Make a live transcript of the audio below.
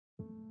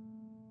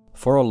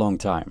For a long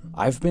time,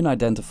 I've been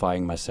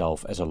identifying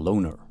myself as a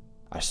loner.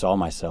 I saw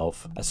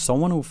myself as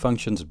someone who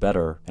functions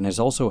better and is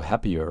also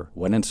happier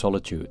when in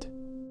solitude.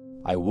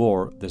 I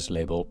wore this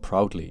label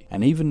proudly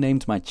and even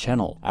named my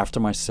channel after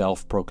my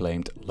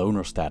self-proclaimed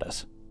loner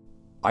status.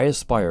 I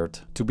aspired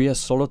to be as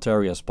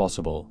solitary as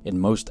possible in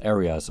most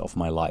areas of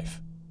my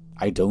life.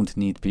 I don't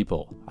need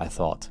people, I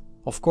thought.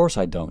 Of course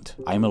I don't.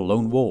 I'm a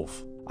lone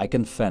wolf. I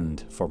can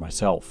fend for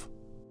myself.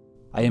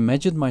 I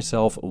imagined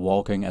myself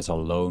walking as a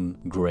lone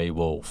grey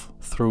wolf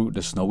through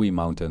the snowy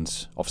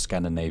mountains of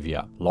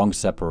Scandinavia, long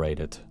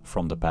separated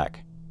from the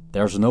pack.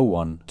 There's no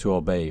one to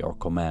obey or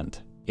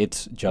command.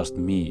 It's just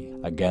me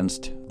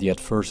against the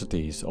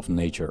adversities of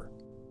nature.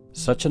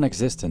 Such an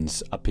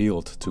existence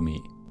appealed to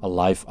me, a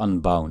life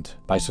unbound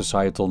by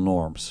societal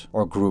norms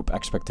or group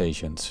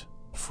expectations,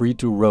 free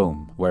to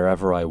roam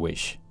wherever I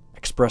wish,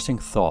 expressing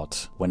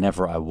thoughts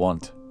whenever I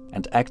want,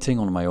 and acting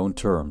on my own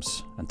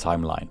terms and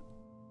timeline.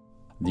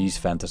 These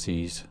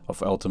fantasies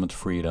of ultimate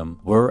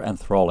freedom were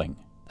enthralling,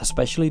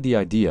 especially the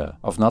idea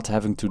of not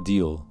having to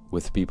deal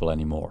with people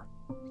anymore.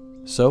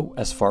 So,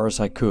 as far as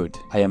I could,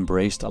 I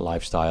embraced a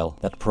lifestyle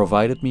that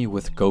provided me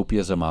with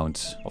copious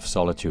amounts of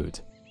solitude.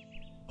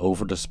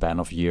 Over the span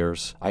of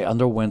years, I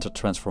underwent a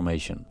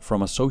transformation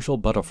from a social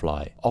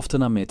butterfly,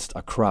 often amidst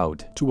a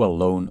crowd, to a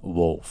lone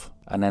wolf,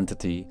 an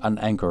entity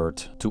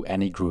unanchored to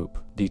any group,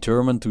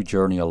 determined to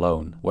journey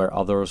alone where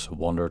others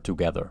wander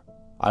together.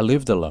 I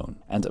lived alone,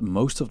 and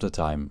most of the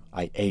time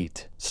I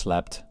ate,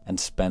 slept, and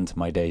spent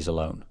my days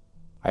alone.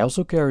 I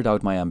also carried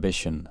out my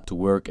ambition to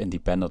work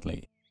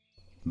independently.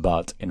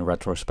 But in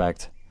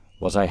retrospect,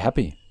 was I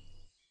happy?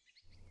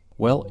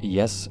 Well,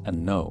 yes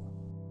and no.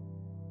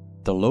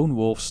 The lone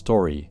wolf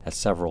story has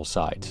several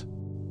sides.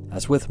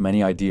 As with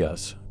many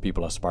ideas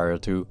people aspire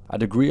to, a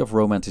degree of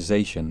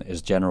romanticization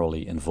is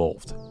generally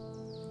involved.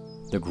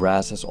 The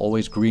grass is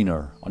always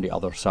greener on the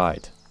other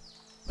side.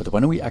 But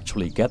when we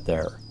actually get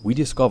there, we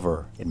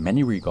discover, in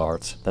many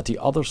regards, that the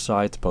other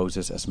side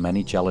poses as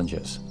many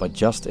challenges, but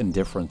just in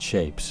different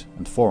shapes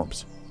and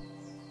forms.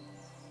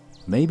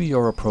 Maybe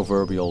you're a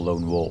proverbial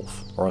lone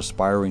wolf, or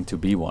aspiring to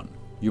be one.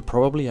 You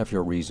probably have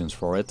your reasons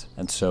for it,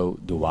 and so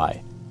do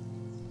I.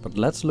 But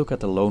let's look at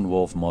the lone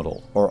wolf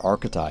model, or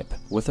archetype,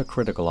 with a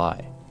critical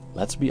eye.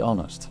 Let's be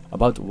honest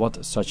about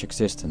what such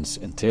existence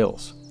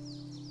entails.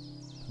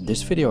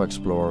 This video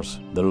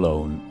explores the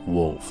lone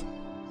wolf.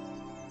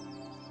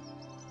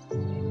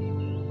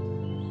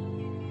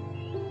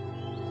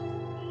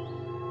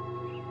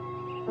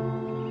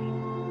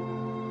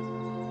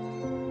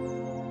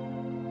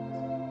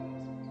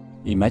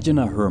 Imagine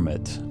a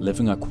hermit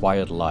living a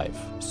quiet life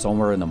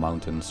somewhere in the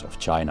mountains of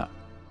China.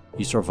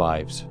 He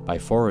survives by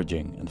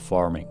foraging and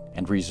farming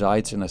and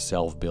resides in a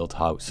self-built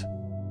house.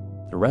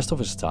 The rest of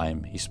his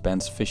time he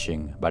spends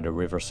fishing by the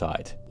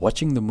riverside,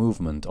 watching the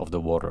movement of the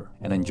water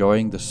and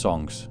enjoying the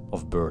songs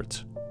of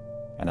birds.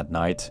 And at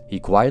night he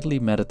quietly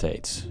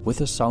meditates with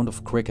the sound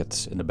of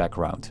crickets in the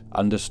background,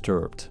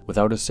 undisturbed,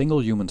 without a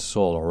single human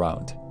soul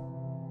around.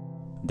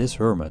 This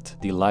hermit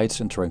delights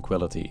in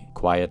tranquility,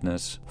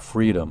 quietness,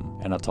 freedom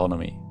and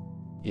autonomy.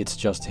 It's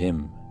just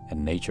him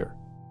and nature.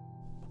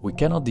 We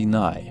cannot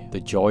deny the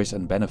joys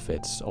and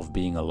benefits of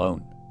being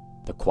alone.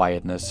 The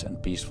quietness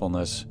and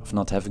peacefulness of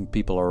not having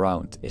people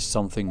around is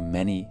something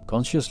many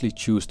consciously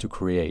choose to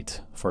create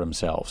for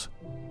themselves.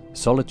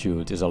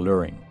 Solitude is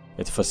alluring.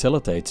 It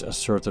facilitates a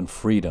certain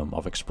freedom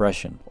of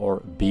expression, or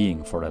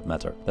being for that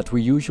matter, that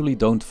we usually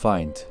don't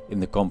find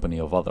in the company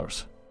of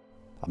others.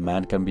 A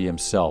man can be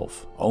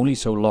himself only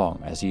so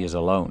long as he is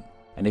alone,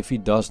 and if he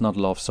does not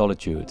love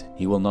solitude,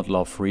 he will not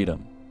love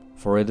freedom.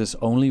 For it is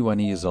only when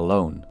he is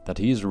alone that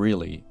he is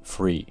really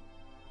free,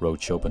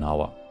 wrote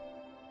Schopenhauer.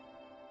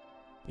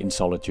 In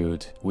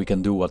solitude, we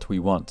can do what we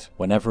want,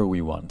 whenever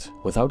we want,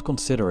 without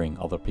considering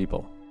other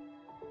people.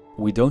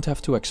 We don't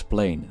have to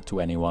explain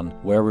to anyone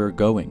where we're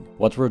going,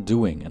 what we're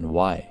doing and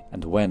why,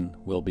 and when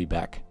we'll be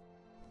back.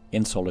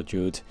 In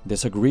solitude,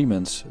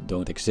 disagreements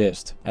don't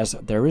exist, as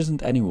there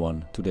isn't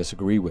anyone to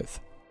disagree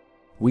with.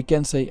 We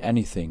can say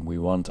anything we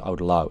want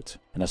out loud,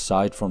 and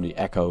aside from the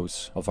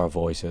echoes of our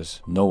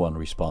voices, no one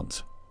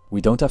responds. We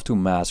don't have to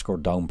mask or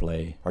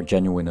downplay our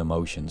genuine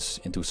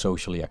emotions into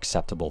socially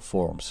acceptable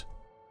forms.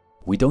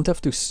 We don't have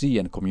to see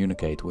and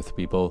communicate with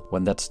people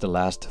when that's the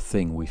last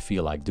thing we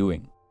feel like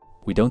doing.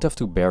 We don't have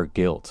to bear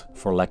guilt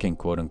for lacking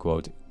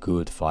quote-unquote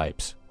good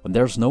vibes, when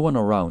there's no one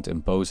around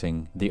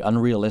imposing the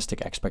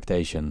unrealistic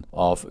expectation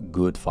of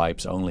good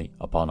vibes only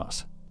upon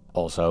us.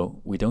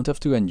 Also, we don't have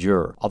to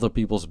endure other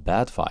people's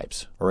bad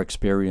vibes or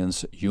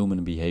experience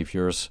human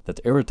behaviors that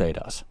irritate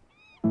us.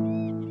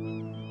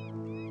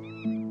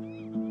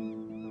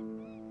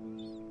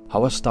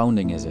 How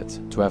astounding is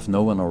it to have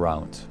no one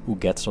around who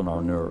gets on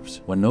our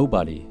nerves when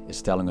nobody is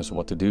telling us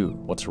what to do,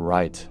 what's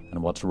right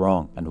and what's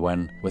wrong, and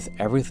when, with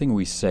everything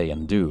we say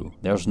and do,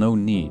 there's no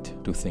need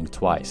to think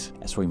twice,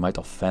 as we might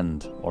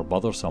offend or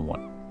bother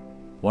someone.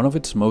 One of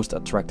its most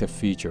attractive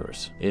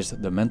features is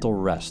the mental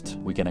rest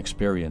we can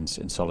experience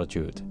in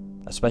solitude,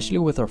 especially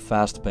with our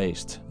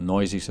fast-paced,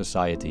 noisy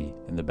society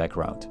in the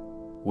background.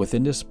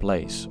 Within this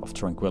place of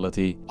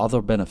tranquility,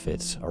 other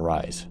benefits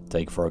arise.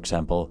 Take, for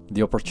example,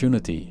 the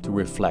opportunity to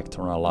reflect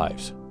on our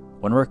lives.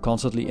 When we're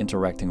constantly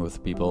interacting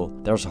with people,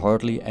 there's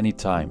hardly any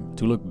time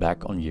to look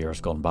back on years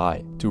gone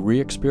by, to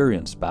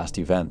re-experience past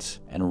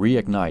events and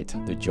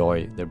reignite the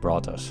joy they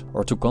brought us,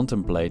 or to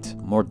contemplate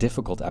more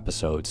difficult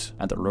episodes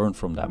and learn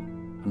from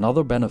them.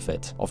 Another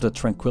benefit of the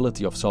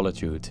tranquility of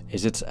solitude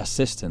is its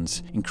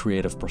assistance in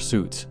creative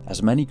pursuits,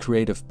 as many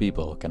creative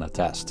people can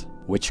attest,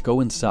 which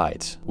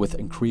coincides with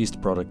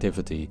increased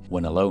productivity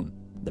when alone.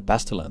 The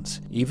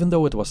pestilence, even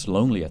though it was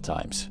lonely at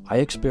times, I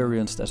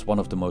experienced as one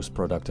of the most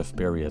productive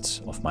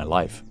periods of my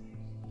life.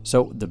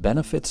 So the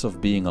benefits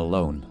of being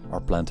alone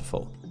are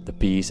plentiful. The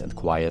peace and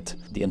quiet,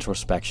 the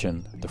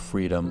introspection, the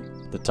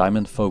freedom, the time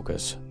and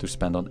focus to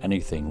spend on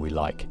anything we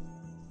like.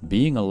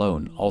 Being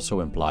alone also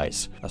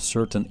implies a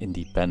certain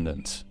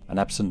independence, an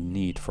absent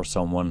need for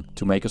someone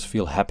to make us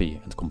feel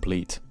happy and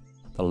complete.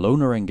 The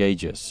loner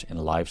engages in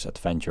life's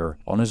adventure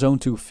on his own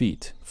 2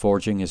 feet,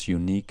 forging his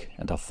unique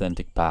and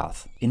authentic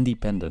path,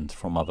 independent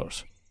from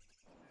others.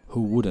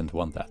 Who wouldn't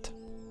want that?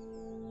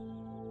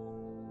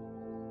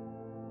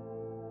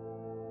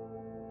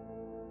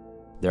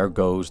 There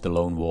goes the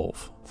lone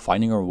wolf,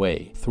 finding her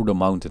way through the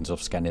mountains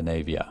of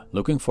Scandinavia,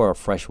 looking for a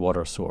fresh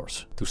water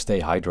source to stay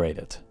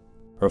hydrated.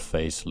 Her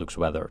face looks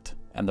weathered,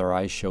 and her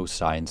eyes show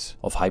signs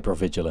of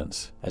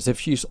hypervigilance, as if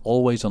she's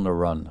always on the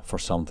run for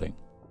something.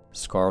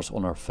 Scars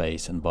on her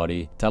face and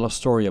body tell a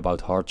story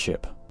about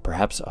hardship,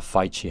 perhaps a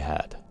fight she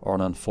had, or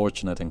an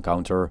unfortunate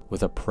encounter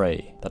with a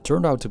prey that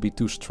turned out to be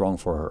too strong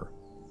for her.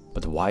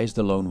 But why is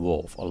the lone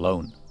wolf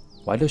alone?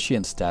 Why does she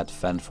instead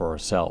fend for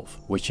herself,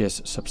 which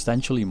is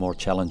substantially more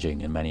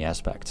challenging in many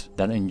aspects,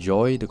 than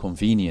enjoy the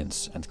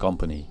convenience and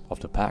company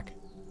of the pack?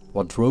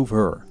 What drove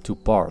her to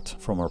part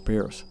from her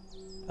peers?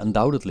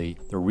 Undoubtedly,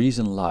 the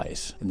reason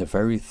lies in the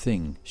very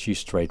thing she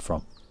strayed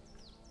from.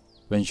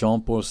 When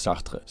Jean-Paul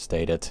Sartre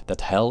stated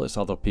that hell is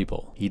other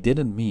people, he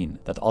didn't mean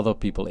that other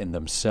people in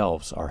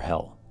themselves are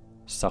hell.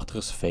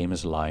 Sartre's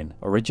famous line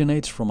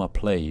originates from a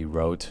play he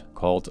wrote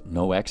called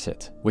No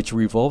Exit, which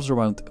revolves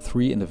around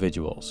 3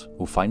 individuals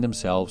who find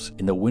themselves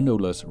in a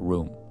windowless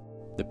room.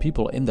 The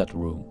people in that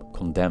room,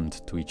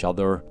 condemned to each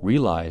other,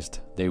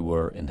 realized they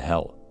were in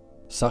hell.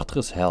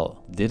 Sartre's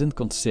hell didn't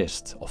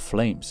consist of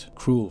flames,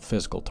 cruel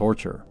physical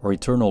torture, or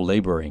eternal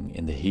laboring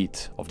in the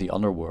heat of the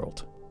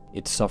underworld.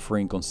 Its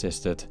suffering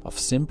consisted of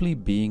simply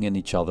being in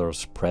each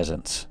other's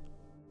presence.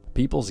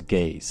 People's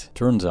gaze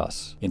turns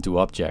us into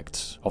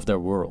objects of their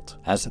world,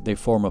 as they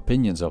form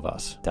opinions of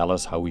us, tell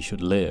us how we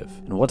should live,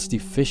 and what's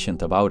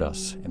deficient about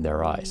us in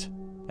their eyes.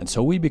 And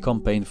so we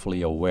become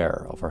painfully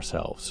aware of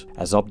ourselves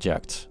as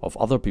objects of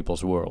other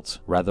people's worlds,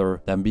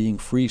 rather than being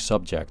free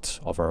subjects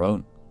of our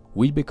own.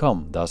 We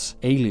become thus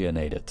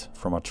alienated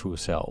from our true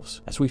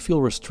selves, as we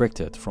feel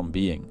restricted from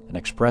being and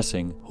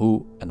expressing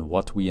who and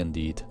what we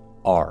indeed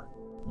are.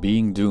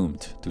 Being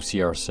doomed to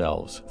see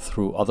ourselves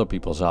through other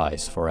people's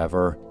eyes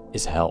forever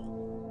is hell.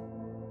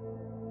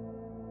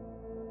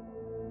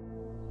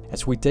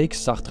 As we take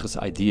Sartre's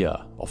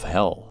idea of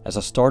hell as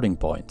a starting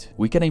point,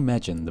 we can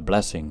imagine the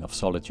blessing of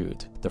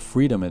solitude, the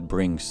freedom it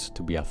brings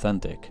to be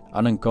authentic,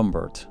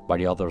 unencumbered by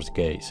the other's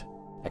gaze.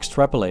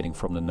 Extrapolating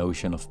from the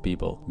notion of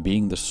people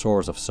being the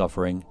source of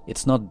suffering,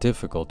 it's not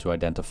difficult to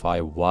identify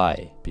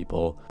why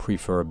people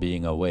prefer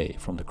being away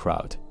from the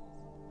crowd.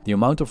 The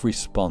amount of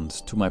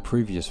response to my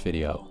previous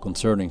video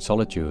concerning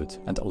solitude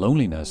and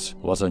loneliness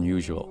was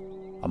unusual.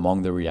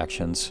 Among the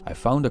reactions, I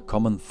found a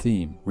common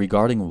theme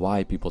regarding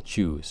why people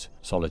choose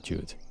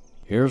solitude.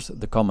 Here's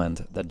the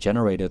comment that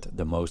generated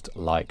the most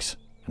likes,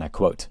 and I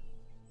quote: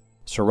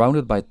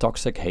 "Surrounded by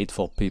toxic,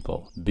 hateful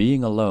people,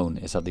 being alone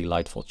is a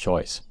delightful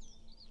choice."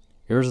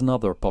 Here's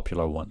another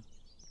popular one: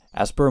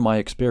 "As per my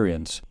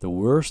experience, the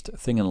worst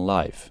thing in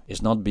life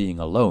is not being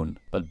alone,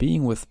 but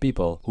being with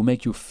people who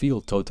make you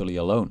feel totally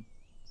alone."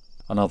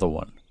 Another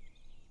one: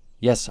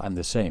 "Yes, I'm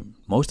the same.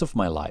 Most of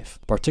my life,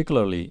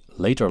 particularly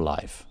later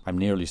life, I'm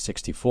nearly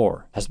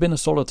 64, has been a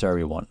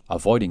solitary one,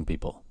 avoiding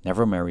people,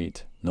 never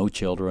married, no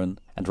children,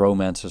 and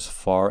romances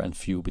far and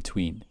few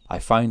between. I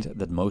find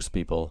that most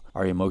people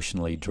are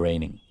emotionally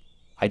draining.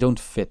 I don't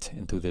fit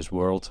into this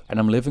world, and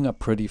I'm living a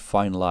pretty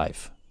fine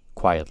life,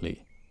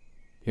 quietly."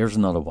 Here's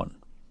another one: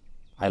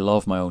 "I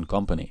love my own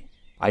company.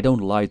 I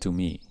don't lie to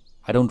me.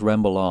 I don't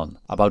ramble on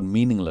about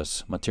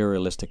meaningless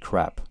materialistic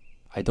crap.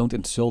 I don't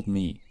insult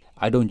me.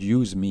 I don't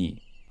use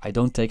me. I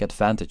don't take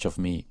advantage of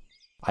me.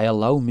 I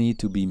allow me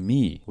to be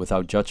me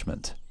without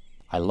judgment.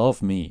 I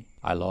love me.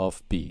 I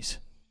love peace."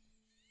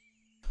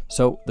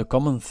 So the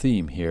common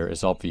theme here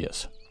is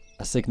obvious.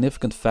 A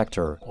significant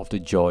factor of the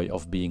joy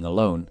of being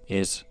alone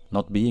is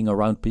not being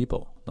around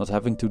people, not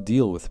having to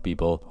deal with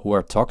people who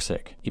are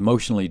toxic,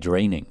 emotionally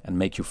draining, and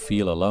make you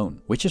feel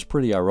alone, which is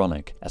pretty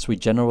ironic, as we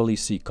generally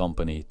seek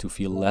company to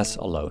feel less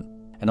alone.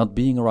 And not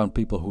being around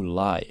people who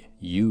lie,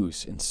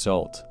 use,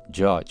 insult,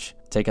 judge,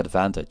 take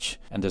advantage,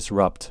 and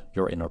disrupt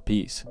your inner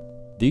peace.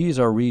 These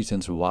are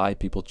reasons why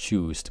people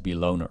choose to be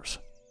loners.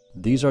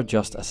 These are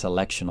just a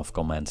selection of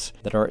comments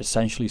that are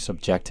essentially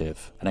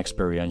subjective and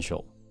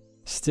experiential.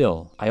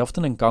 Still, I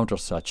often encounter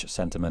such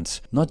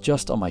sentiments, not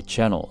just on my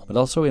channel, but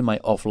also in my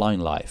offline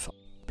life.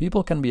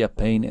 People can be a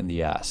pain in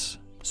the ass,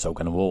 so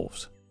can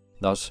wolves.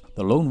 Thus,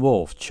 the lone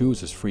wolf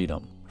chooses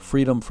freedom,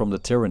 freedom from the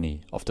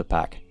tyranny of the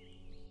pack.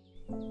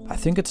 I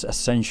think it's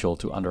essential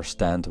to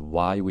understand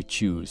why we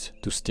choose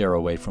to steer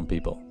away from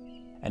people.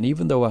 And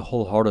even though I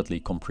wholeheartedly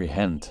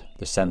comprehend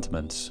the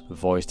sentiments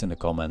voiced in the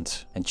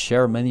comments and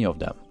share many of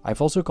them, I've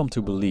also come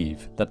to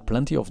believe that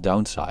plenty of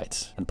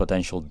downsides and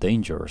potential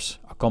dangers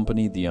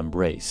accompany the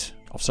embrace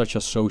of such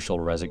a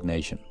social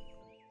resignation.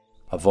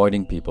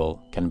 Avoiding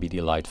people can be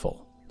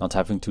delightful, not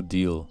having to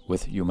deal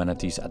with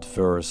humanity's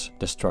adverse,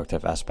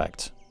 destructive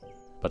aspects.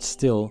 But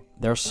still,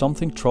 there's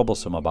something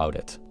troublesome about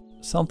it.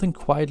 Something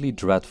quietly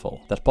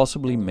dreadful that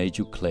possibly made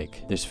you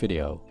click this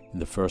video in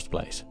the first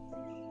place.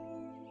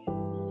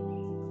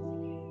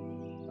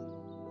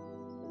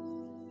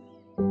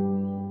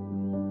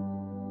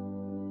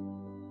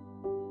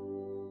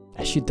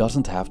 As she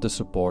doesn't have the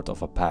support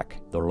of a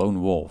pack, the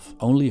lone wolf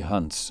only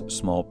hunts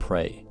small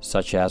prey,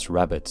 such as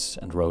rabbits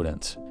and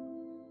rodents.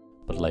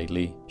 But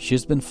lately,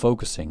 she's been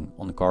focusing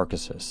on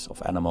carcasses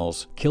of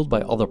animals killed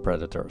by other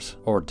predators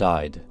or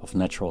died of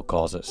natural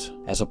causes,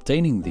 as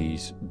obtaining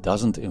these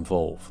doesn't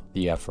involve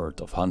the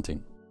effort of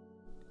hunting.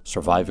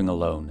 Surviving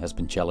alone has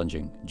been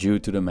challenging due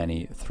to the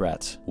many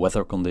threats,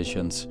 weather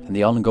conditions, and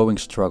the ongoing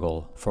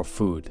struggle for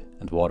food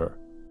and water.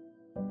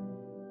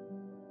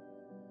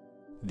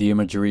 The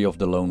imagery of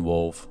the lone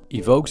wolf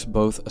evokes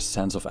both a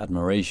sense of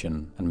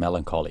admiration and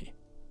melancholy.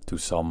 To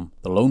some,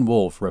 the lone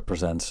wolf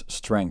represents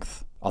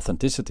strength,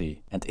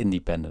 authenticity, and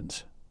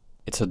independence.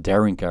 It's a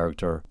daring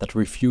character that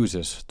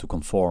refuses to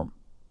conform.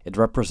 It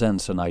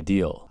represents an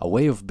ideal, a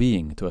way of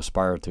being to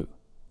aspire to.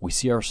 We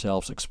see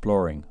ourselves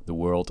exploring the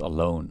world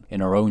alone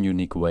in our own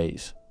unique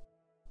ways.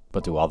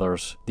 But to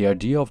others, the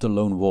idea of the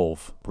lone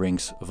wolf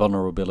brings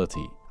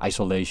vulnerability,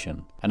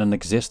 isolation, and an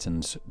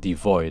existence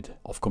devoid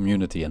of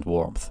community and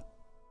warmth.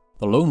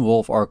 The lone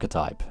wolf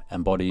archetype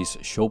embodies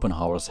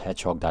Schopenhauer's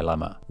hedgehog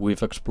dilemma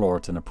we've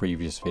explored in a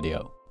previous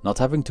video. Not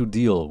having to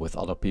deal with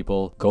other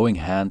people, going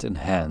hand in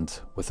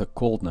hand with the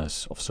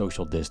coldness of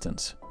social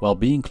distance. While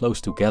being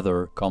close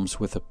together comes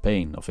with the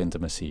pain of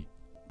intimacy.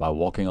 By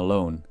walking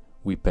alone,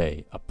 we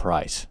pay a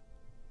price.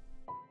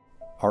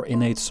 Our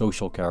innate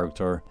social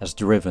character has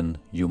driven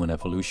human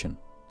evolution.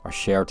 Our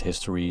shared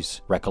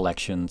histories,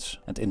 recollections,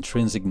 and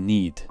intrinsic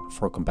need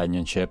for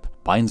companionship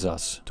binds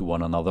us to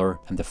one another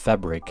and the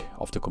fabric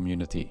of the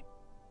community.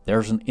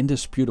 There's an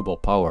indisputable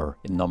power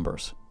in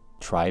numbers.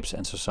 Tribes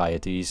and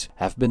societies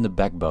have been the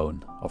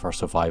backbone of our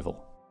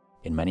survival.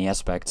 In many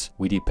aspects,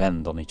 we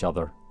depend on each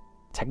other.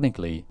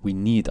 Technically, we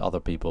need other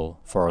people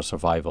for our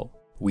survival.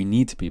 We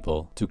need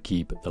people to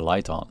keep the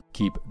light on,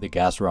 keep the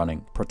gas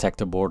running, protect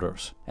the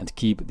borders, and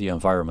keep the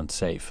environment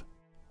safe.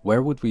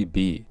 Where would we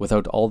be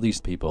without all these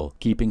people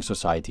keeping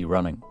society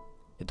running?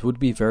 It would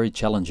be very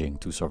challenging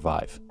to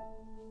survive.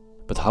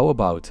 But how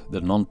about the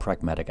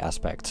non-pragmatic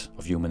aspects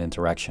of human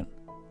interaction?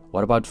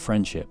 What about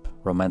friendship,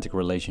 romantic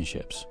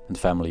relationships, and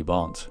family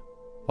bonds?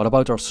 What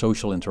about our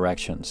social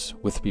interactions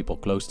with people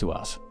close to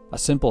us? A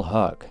simple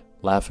hug,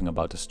 laughing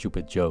about a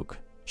stupid joke,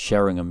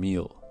 sharing a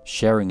meal,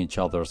 sharing each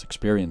other's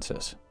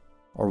experiences.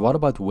 Or what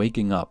about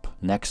waking up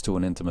next to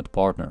an intimate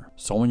partner,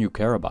 someone you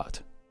care about?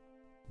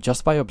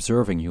 Just by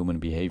observing human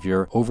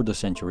behavior over the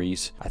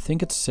centuries, I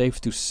think it's safe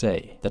to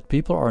say that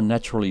people are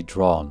naturally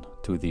drawn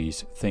to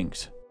these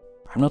things.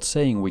 I'm not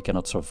saying we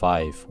cannot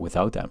survive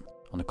without them.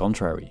 On the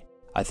contrary,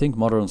 I think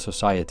modern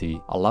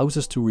society allows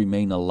us to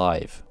remain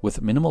alive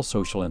with minimal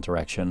social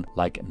interaction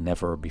like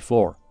never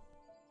before.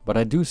 But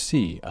I do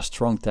see a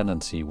strong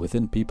tendency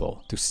within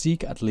people to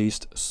seek at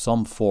least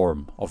some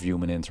form of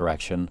human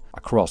interaction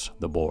across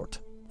the board.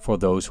 For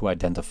those who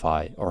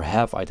identify or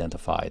have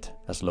identified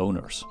as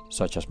loners,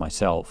 such as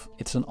myself,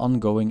 it's an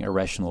ongoing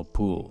irrational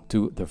pull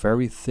to the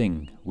very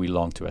thing we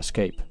long to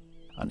escape.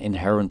 An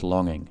inherent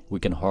longing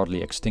we can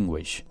hardly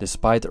extinguish,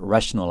 despite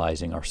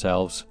rationalizing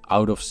ourselves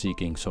out of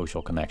seeking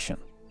social connection.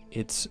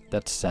 It's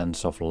that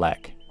sense of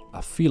lack,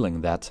 a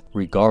feeling that,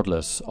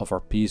 regardless of our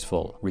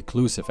peaceful,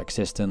 reclusive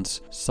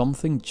existence,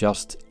 something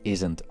just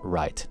isn't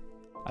right.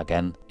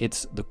 Again,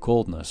 it's the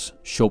coldness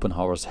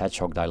Schopenhauer's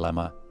hedgehog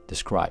dilemma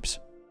describes.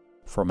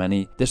 For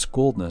many, this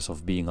coldness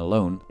of being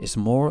alone is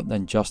more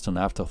than just an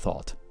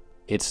afterthought.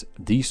 It's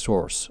the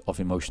source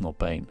of emotional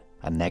pain,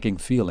 a nagging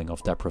feeling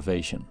of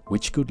deprivation,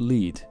 which could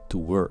lead to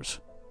worse.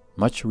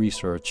 Much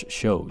research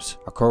shows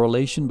a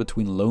correlation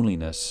between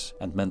loneliness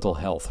and mental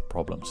health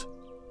problems.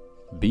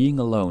 Being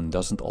alone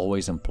doesn't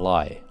always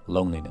imply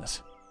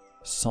loneliness.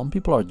 Some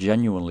people are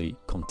genuinely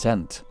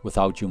content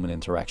without human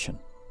interaction,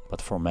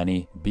 but for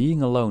many,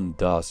 being alone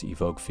does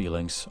evoke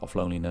feelings of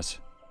loneliness.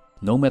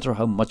 No matter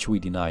how much we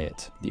deny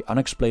it, the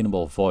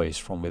unexplainable voice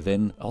from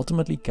within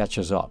ultimately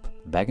catches up,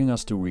 begging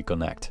us to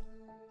reconnect.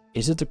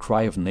 Is it the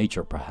cry of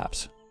nature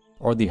perhaps?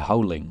 Or the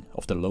howling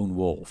of the lone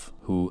wolf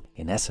who,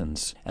 in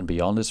essence and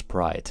beyond his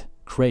pride,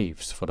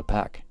 craves for the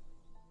pack?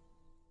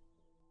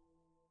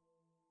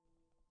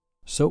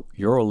 So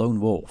you're a lone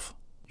wolf.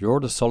 You're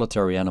the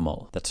solitary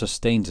animal that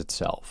sustains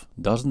itself,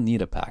 doesn't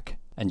need a pack,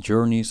 and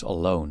journeys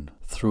alone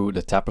through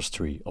the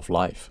tapestry of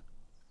life.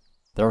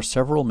 There are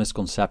several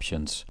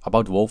misconceptions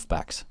about wolf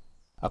packs.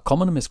 A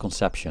common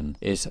misconception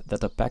is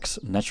that a pack's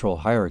natural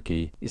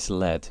hierarchy is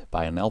led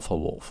by an alpha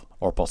wolf,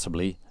 or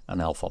possibly an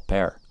alpha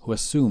pair, who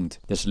assumed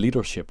this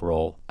leadership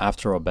role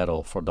after a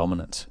battle for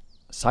dominance.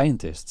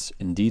 Scientists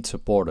indeed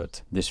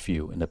supported this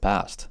view in the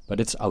past, but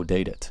it's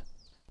outdated.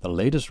 The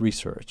latest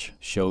research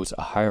shows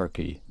a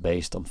hierarchy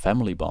based on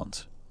family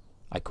bonds.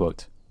 I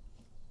quote,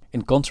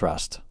 "In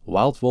contrast,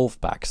 wild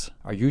wolf packs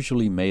are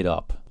usually made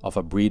up of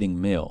a breeding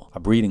male, a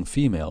breeding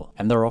female,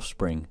 and their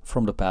offspring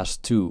from the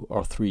past 2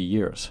 or 3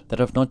 years that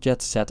have not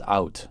yet set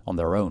out on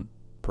their own,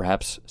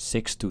 perhaps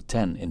 6 to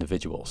 10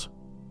 individuals."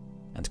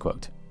 End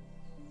quote.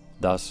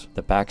 Thus,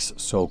 the pack's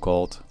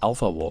so-called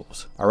alpha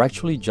wolves are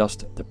actually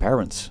just the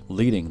parents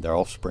leading their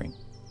offspring.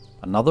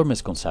 Another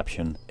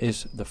misconception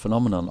is the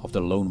phenomenon of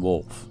the lone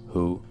wolf,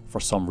 who,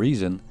 for some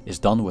reason, is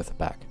done with the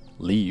pack,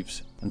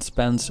 leaves, and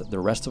spends the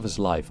rest of his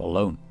life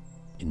alone.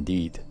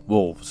 Indeed,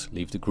 wolves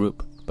leave the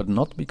group, but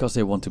not because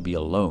they want to be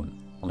alone.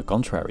 On the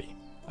contrary,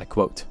 I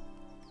quote,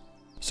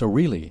 "So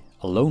really,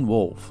 a lone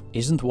wolf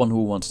isn't one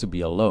who wants to be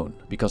alone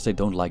because they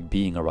don't like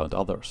being around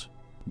others.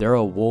 They're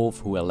a wolf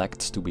who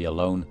elects to be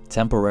alone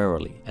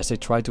temporarily as they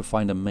try to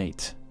find a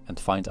mate and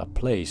find a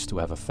place to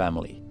have a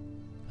family."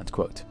 End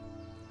quote.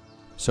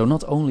 So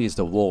not only is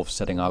the wolf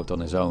setting out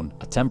on his own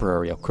a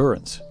temporary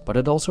occurrence, but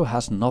it also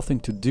has nothing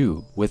to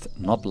do with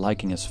not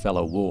liking his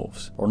fellow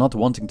wolves or not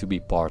wanting to be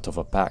part of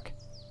a pack.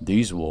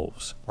 These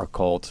wolves are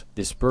called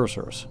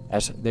dispersers,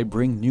 as they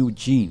bring new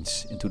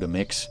genes into the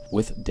mix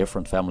with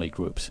different family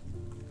groups.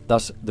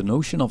 Thus, the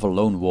notion of a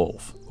lone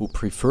wolf who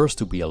prefers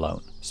to be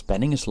alone,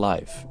 spending his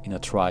life in a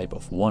tribe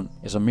of one,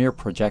 is a mere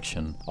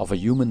projection of a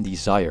human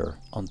desire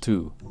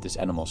onto this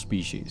animal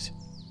species.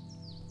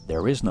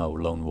 There is no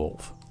lone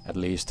wolf, at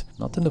least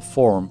not in the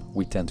form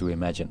we tend to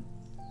imagine.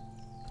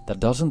 That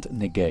doesn't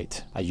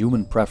negate a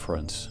human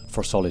preference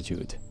for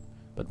solitude,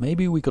 but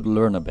maybe we could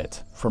learn a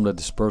bit from the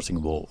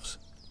dispersing wolves.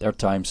 Their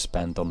time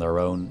spent on their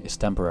own is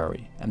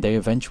temporary, and they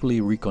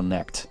eventually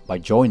reconnect by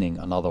joining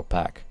another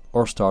pack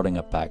or starting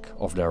a pack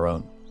of their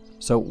own.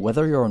 So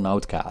whether you're an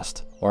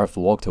outcast or have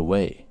walked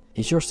away,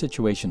 is your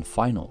situation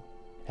final?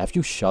 Have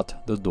you shut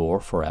the door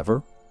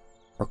forever?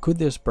 Or could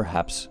this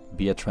perhaps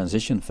be a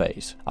transition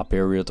phase, a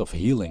period of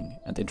healing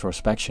and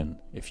introspection,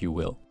 if you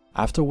will,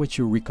 after which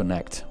you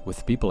reconnect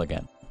with people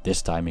again,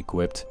 this time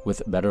equipped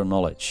with better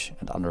knowledge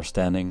and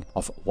understanding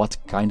of what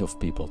kind of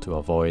people to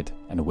avoid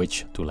and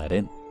which to let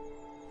in?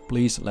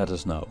 Please let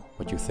us know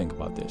what you think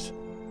about this.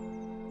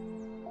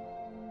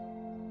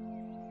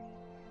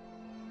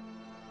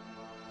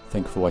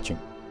 Thank you for watching.